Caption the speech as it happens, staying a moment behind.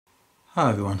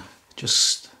Hi everyone,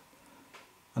 just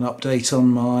an update on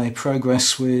my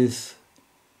progress with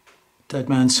Dead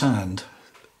Man's Hand.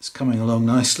 It's coming along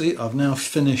nicely. I've now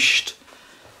finished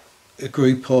a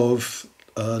group of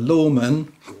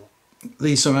lawmen.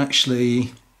 These are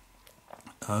actually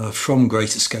from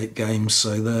Great Escape Games,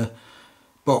 so they're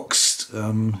boxed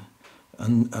and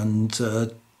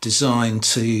designed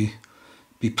to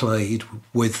be played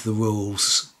with the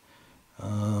rules.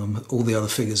 All the other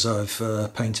figures I've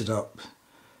painted up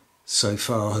so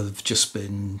far have just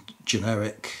been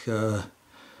generic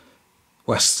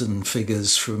Western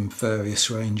figures from various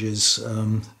ranges.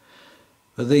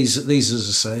 But these, as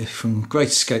I say, from Great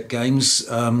Escape Games,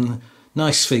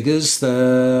 nice figures.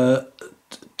 They're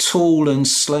tall and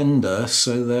slender,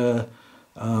 so they're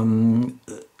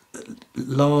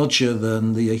larger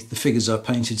than the figures I've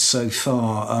painted so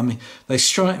far. They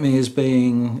strike me as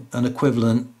being an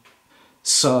equivalent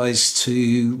size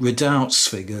to Redoubt's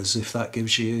figures, if that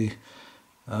gives you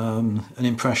an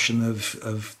impression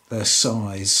of their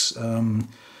size. In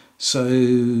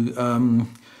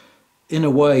a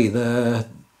way, they're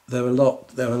a lot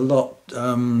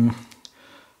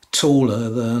taller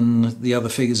than the other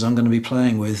figures I'm going to be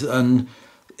playing with. And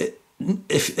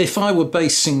if I were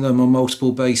basing them on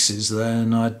multiple bases,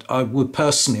 then I would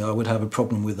have a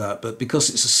problem with that. But because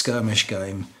it's a skirmish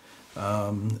game,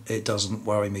 it doesn't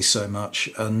worry me so much.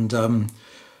 And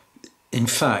in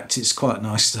fact, it's quite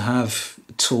nice to have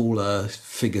taller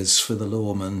figures for the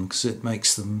lawmen because it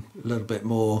makes them a little bit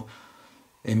more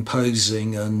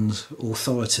imposing and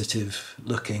authoritative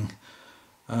looking.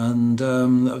 And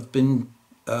I've been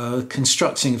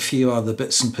constructing a few other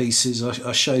bits and pieces.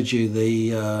 I showed you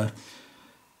the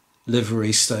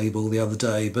livery stable the other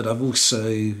day, but I've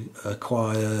also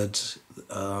acquired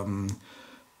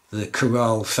the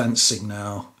corral fencing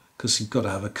now, because you've got to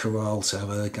have a corral to have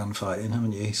a gunfight in,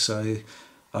 haven't you? So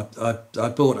I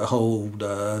bought a whole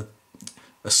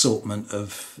assortment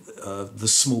of the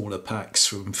smaller packs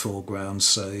from Foreground,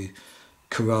 so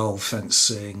corral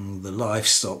fencing, the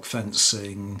livestock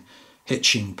fencing,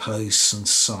 hitching posts and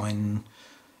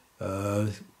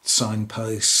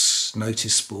signposts,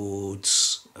 notice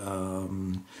boards,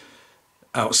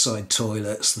 outside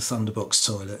toilets, the Thunderbox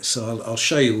toilet. So I'll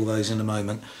show you all those in a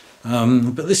moment.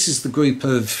 But this is the group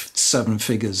of 7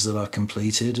 figures that I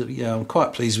completed. Yeah, I'm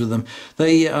quite pleased with them.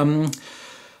 They, I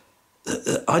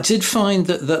did find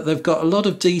that they've got a lot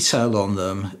of detail on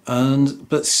them,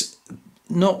 but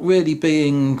not really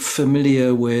being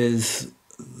familiar with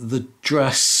the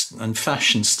dress and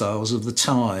fashion styles of the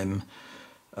time.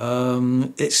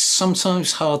 It's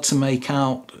sometimes hard to make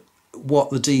out what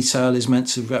the detail is meant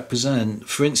to represent.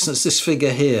 For instance, this figure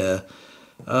here,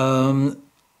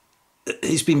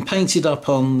 he's been painted up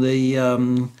on the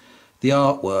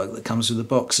artwork that comes with the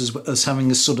box as having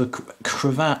a sort of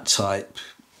cravat type,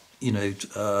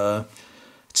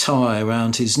 tie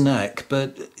around his neck.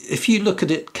 But if you look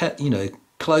at it,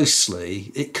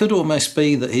 closely, it could almost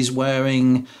be that he's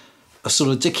wearing a sort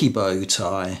of dicky bow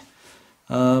tie.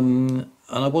 And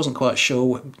I wasn't quite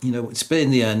sure, but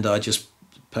in the end I just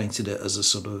painted it as a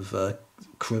sort of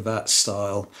cravat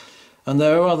style. And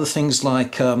there are other things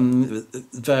like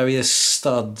various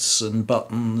studs and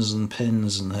buttons and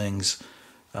pins and things.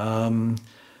 And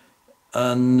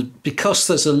because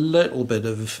there's a little bit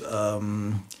of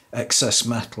excess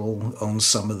metal on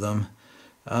some of them,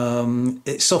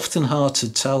 it's often hard to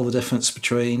tell the difference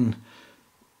between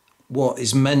what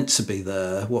is meant to be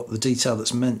there, what the detail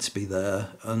that's meant to be there,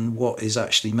 and what is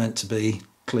actually meant to be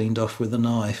cleaned off with a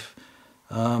knife.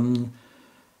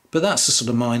 But that's a sort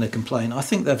of minor complaint. I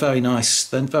think they're very nice.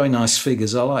 They're very nice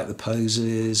figures. I like the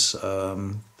poses.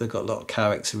 They've got a lot of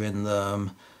character in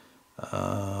them.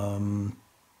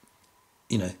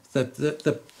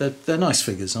 They're nice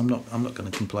figures. I'm not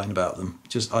going to complain about them.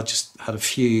 I just had a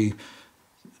few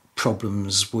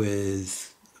problems with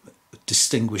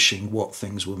distinguishing what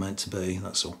things were meant to be.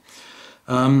 That's all.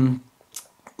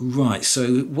 Right.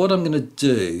 So what I'm going to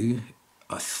do,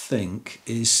 I think,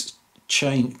 is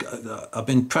change. I've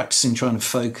been practicing trying to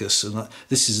focus, and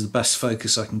this is the best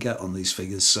focus I can get on these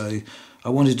figures, so I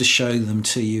wanted to show them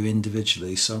to you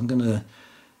individually. So I'm going to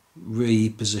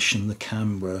reposition the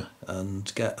camera and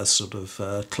get a sort of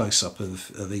close-up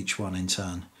of each one in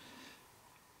turn.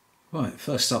 Right,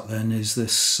 first up then is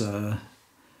this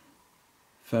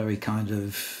very kind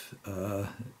of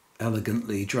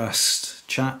elegantly dressed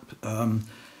chap.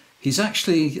 He's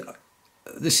actually,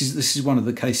 this is one of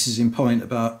the cases in point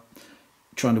about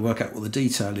trying to work out what the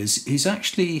detail is. He's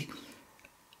actually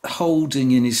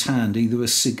holding in his hand either a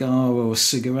cigar or a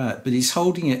cigarette, but he's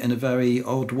holding it in a very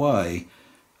odd way.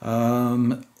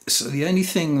 So the only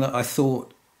thing that I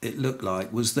thought it looked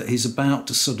like was that he's about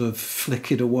to sort of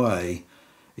flick it away.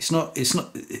 He's not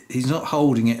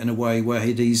holding it in a way where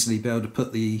he'd easily be able to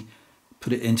put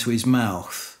it into his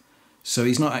mouth. So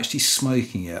he's not actually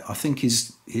smoking it. I think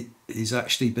he's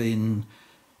actually been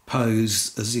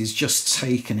posed as he's just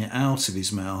taken it out of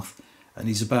his mouth and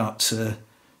he's about to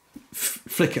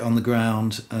flick it on the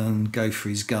ground and go for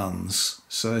his guns.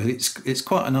 So it's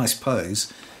quite a nice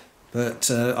pose,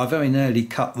 but I very nearly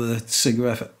cut the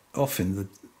cigarette off at the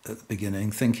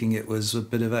beginning, thinking it was a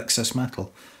bit of excess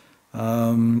metal.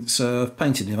 So I've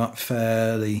painted him up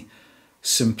fairly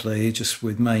simply, just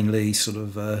with mainly sort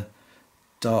of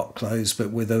dark clothes,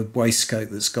 but with a waistcoat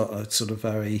that's got a sort of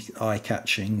very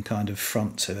eye-catching kind of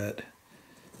front to it.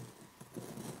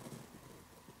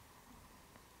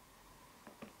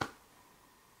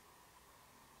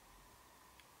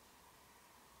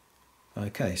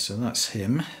 Okay, so that's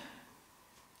him.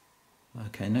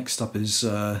 Okay, next up is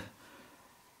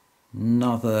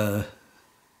another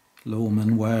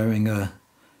lawman wearing a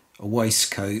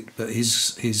waistcoat, but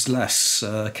he's less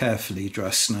carefully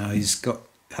dressed now. He's got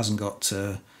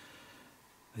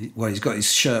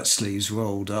his shirt sleeves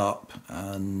rolled up,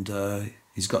 and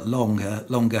he's got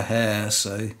longer hair,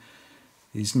 so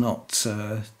he's not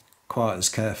quite as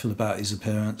careful about his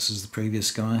appearance as the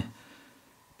previous guy.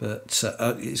 But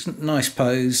it's a nice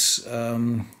pose.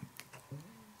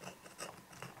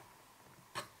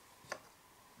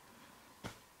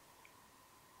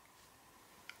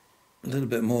 A little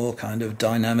bit more kind of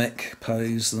dynamic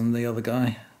pose than the other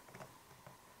guy.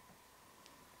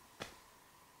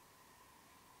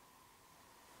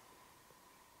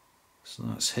 So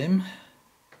that's him.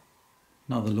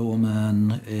 Another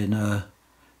lawman in a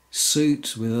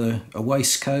suit with a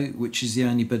waistcoat, which is the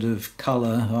only bit of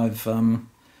colour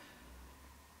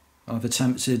I've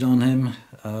attempted on him.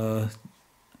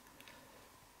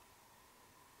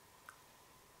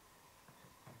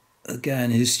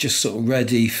 Again, he's just sort of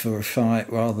ready for a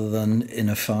fight rather than in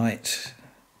a fight.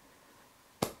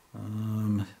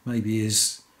 Maybe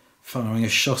he's firing a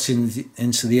shot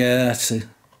into the air to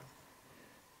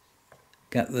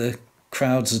get the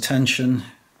crowd's attention.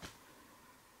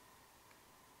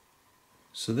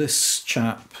 So this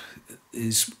chap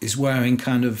is wearing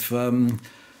kind of, I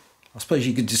suppose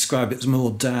you could describe it as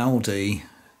more dowdy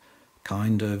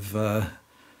kind of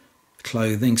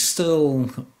clothing. Still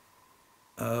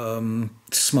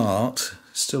smart,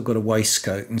 still got a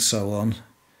waistcoat and so on.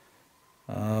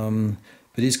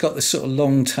 But he's got this sort of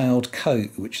long-tailed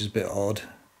coat, which is a bit odd.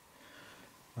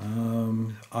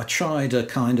 I tried a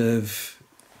kind of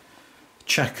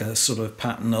checker sort of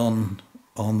pattern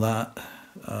on that,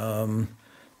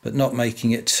 but not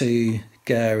making it too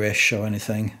garish or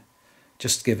anything.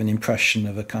 Just to give an impression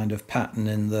of a kind of pattern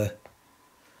in the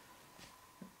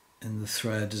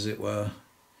thread, as it were.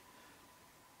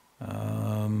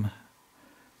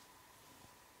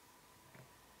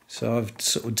 So I've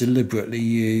sort of deliberately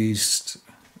used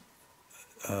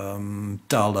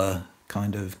duller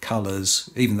kind of colours,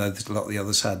 even though a lot of the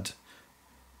others had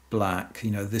black.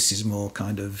 You know, this is more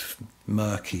kind of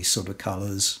murky sort of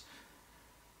colours,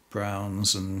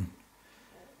 browns and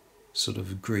sort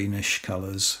of greenish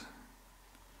colours.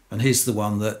 And here's the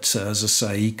one that, as I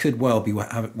say, he could well be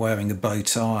wearing a bow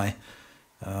tie,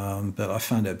 but I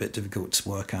found it a bit difficult to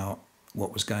work out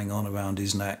what was going on around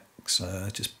his neck, so I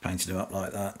just painted him up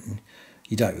like that, and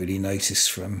you don't really notice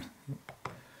from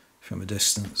a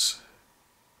distance.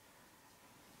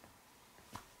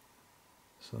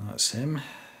 So that's him.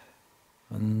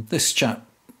 And this chap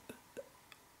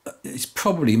is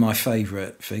probably my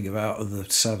favourite figure out of the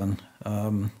 7.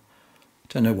 Don't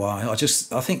know why. I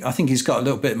think he's got a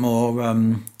little bit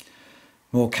more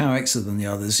character than the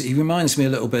others. He reminds me a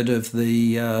little bit of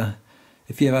the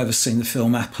if you've ever seen the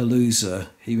film Appaloosa,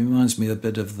 he reminds me a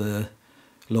bit of the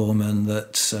lawman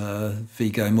that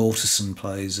Viggo Mortensen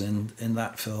plays in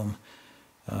that film.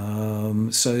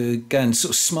 So again,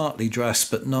 sort of smartly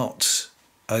dressed, but not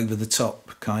over the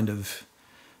top kind of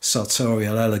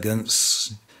sartorial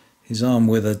elegance. He's armed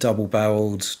with a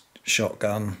double-barreled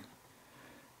shotgun.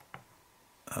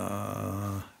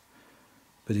 But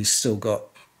he's sort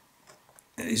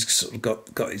of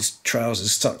got his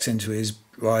trousers tucked into his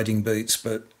riding boots,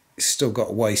 but he's still got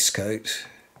a waistcoat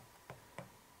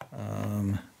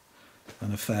and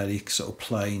a fairly sort of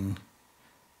plain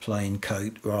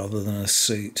coat rather than a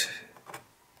suit.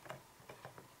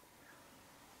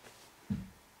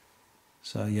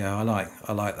 So yeah, I like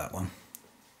that one.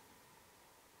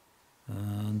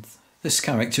 And this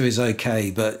character is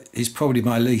okay, but he's probably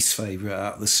my least favourite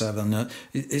out of the 7.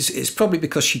 It's probably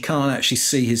because you can't actually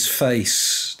see his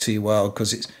face too well,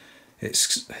 because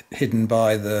it's hidden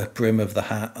by the brim of the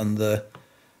hat and the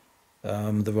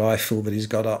the rifle that he's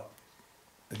got up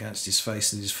against his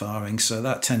face that he's firing. So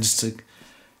that tends to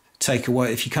take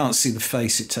away, if you can't see the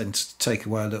face, it tends to take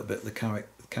away a little bit of the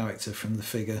character from the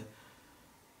figure.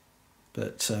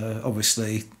 But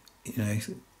obviously, you know,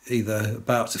 either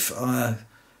about to fire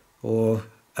or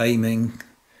aiming.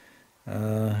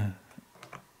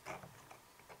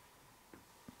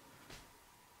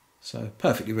 So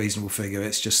perfectly reasonable figure.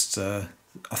 It's just I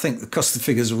think because the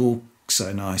figures are all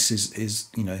so nice, is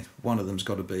you know, one of them's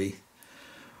got to be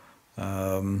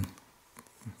the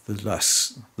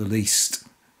least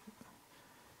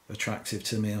attractive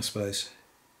to me, I suppose.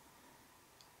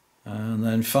 And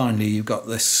then finally you've got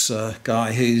this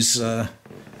guy who's a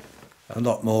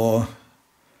lot more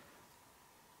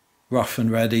rough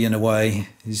and ready in a way.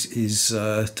 He's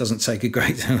doesn't take a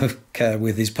great deal of care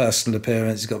with his personal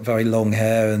appearance. He's got very long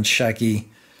hair and shaggy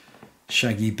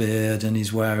beard, and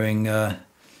he's wearing a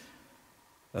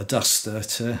duster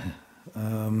to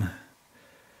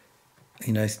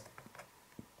you know,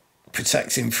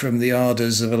 protect him from the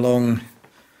ardours of a long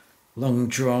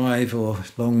drive or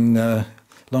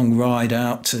long ride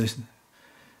out to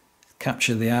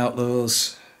capture the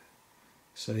outlaws.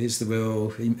 So he's the real,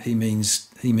 he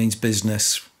means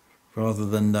business rather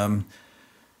than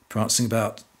prancing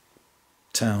about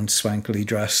town swankily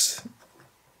dressed.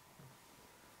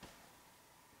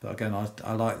 But again,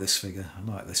 I like this figure. I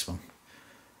like this one.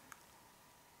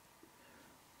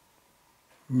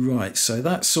 Right, so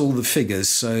that's all the figures.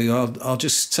 So I'll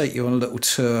just take you on a little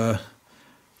tour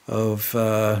of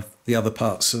the other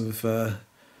parts of the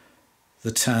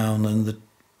town and the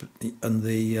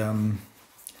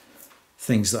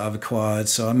things that I've acquired.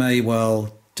 So I may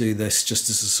well do this just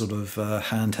as a sort of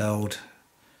handheld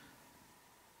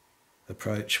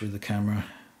approach with the camera.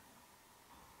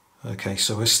 Okay,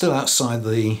 so we're still outside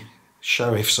the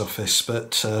sheriff's office,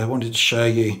 but I wanted to show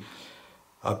you.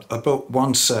 I built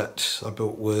one set I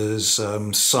built was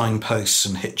signposts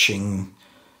and hitching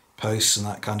posts and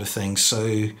that kind of thing.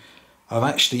 So I've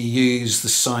actually used the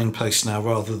signpost now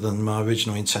rather than my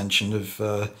original intention of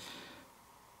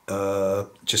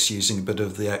just using a bit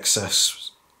of the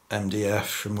excess MDF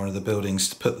from one of the buildings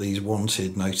to put these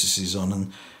wanted notices on.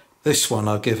 And this one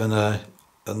I've given a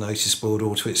notice board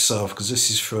all to itself, because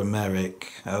this is from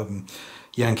Eric,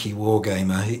 Yankee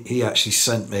Wargamer. He actually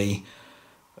sent me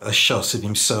a shot of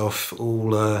himself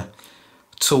all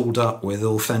tooled up with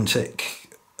authentic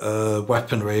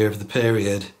weaponry of the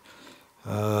period.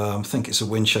 I think it's a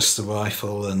Winchester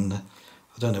rifle, and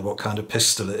I don't know what kind of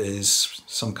pistol it is,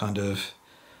 some kind of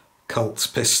Colt's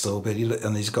pistol, but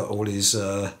he's got all his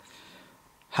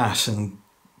hat and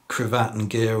cravat and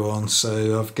gear on,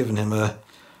 so I've given him a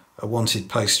wanted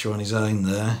poster on his own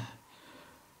there.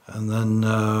 And then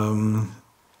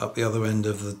up the other end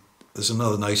of there's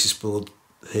another notice board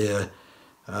here.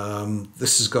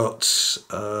 This has got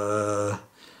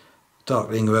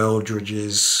Darkling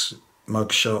Eldridge's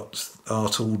mugshot,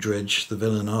 Art Aldridge, the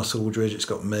villain Art Aldridge. It's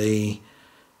got me.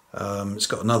 It's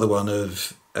got another one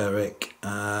of Eric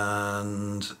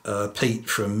and Pete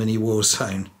from Mini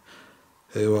Warzone,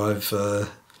 who I've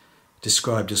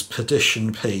described as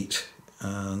Perdition Pete,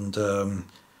 and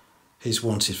he's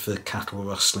wanted for cattle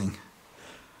rustling.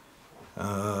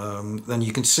 Then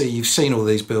you can see, you've seen all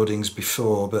these buildings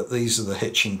before, but these are the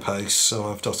hitching posts,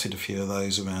 so I've dotted a few of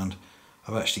those around.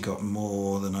 I've actually got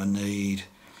more than I need.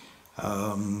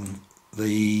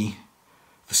 The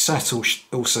set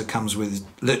also comes with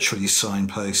literally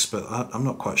signposts, but I'm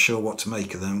not quite sure what to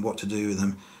make of them, what to do with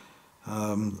them. I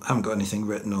haven't got anything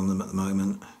written on them at the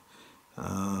moment.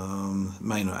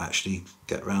 May not actually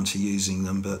get around to using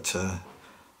them, but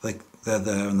they're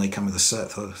there and they come with a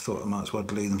set. I thought I might as well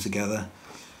glue them together.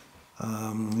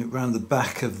 Around the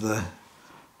back of the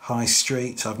high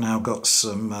street, I've now got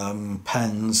some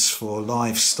pens for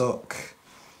livestock,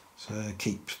 so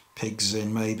keep pigs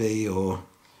in maybe, or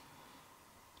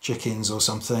chickens or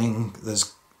something.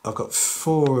 I've got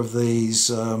 4 of these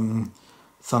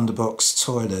Thunderbox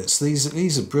toilets.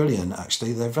 These are brilliant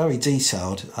actually. They're very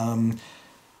detailed.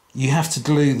 You have to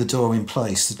glue the door in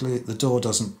place. The door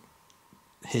doesn't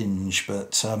hinge,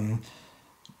 but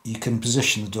you can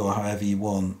position the door however you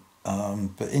want.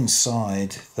 But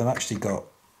inside, they've actually got,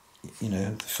 you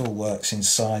know, the full works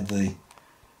inside the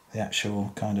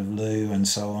actual kind of loo and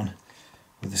so on,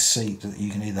 with a seat that you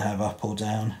can either have up or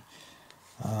down.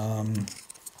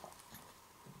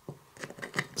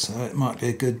 So it might be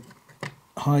a good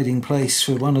hiding place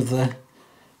for one of the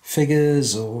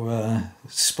figures, or a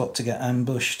spot to get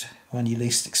ambushed when you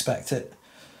least expect it.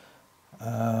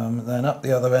 Then up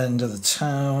the other end of the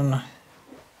town,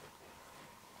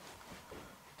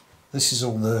 this is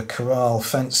all the corral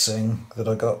fencing that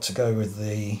I got to go with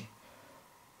the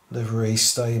livery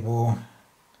stable.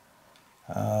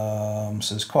 So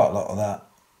there's quite a lot of that,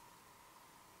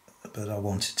 but I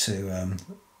wanted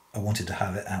to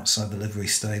have it outside the livery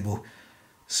stable.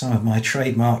 Some of my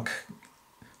trademark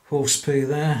horse poo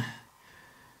there,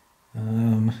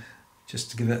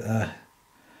 just to give it a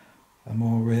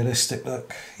more realistic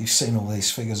look. You've seen all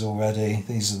these figures already.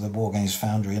 These are the Wargames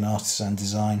Foundry and Artisan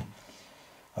design.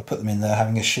 I put them in there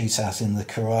having a shootout in the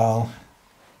corral.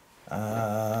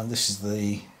 This is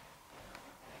the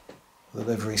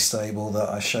livery stable that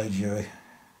I showed you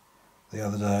the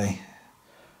other day.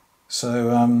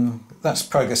 So that's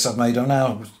progress I've made. I've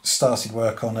now started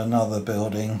work on another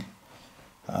building,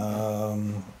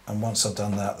 and once I've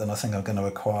done that, then I think I'm going to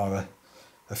acquire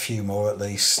a few more at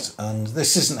least. And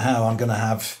this isn't how I'm going to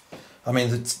have. I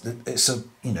mean, it's a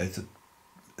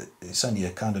it's only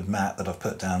a kind of mat that I've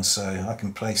put down, so I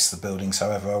can place the buildings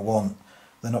however I want.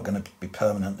 They're not going to be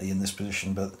permanently in this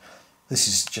position, but this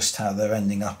is just how they're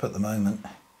ending up at the moment.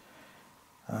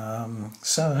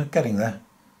 So getting there,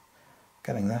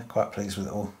 quite pleased with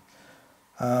it all.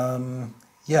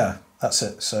 Yeah, that's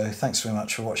it. So thanks very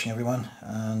much for watching, everyone,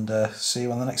 and see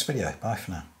you on the next video. Bye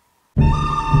for now.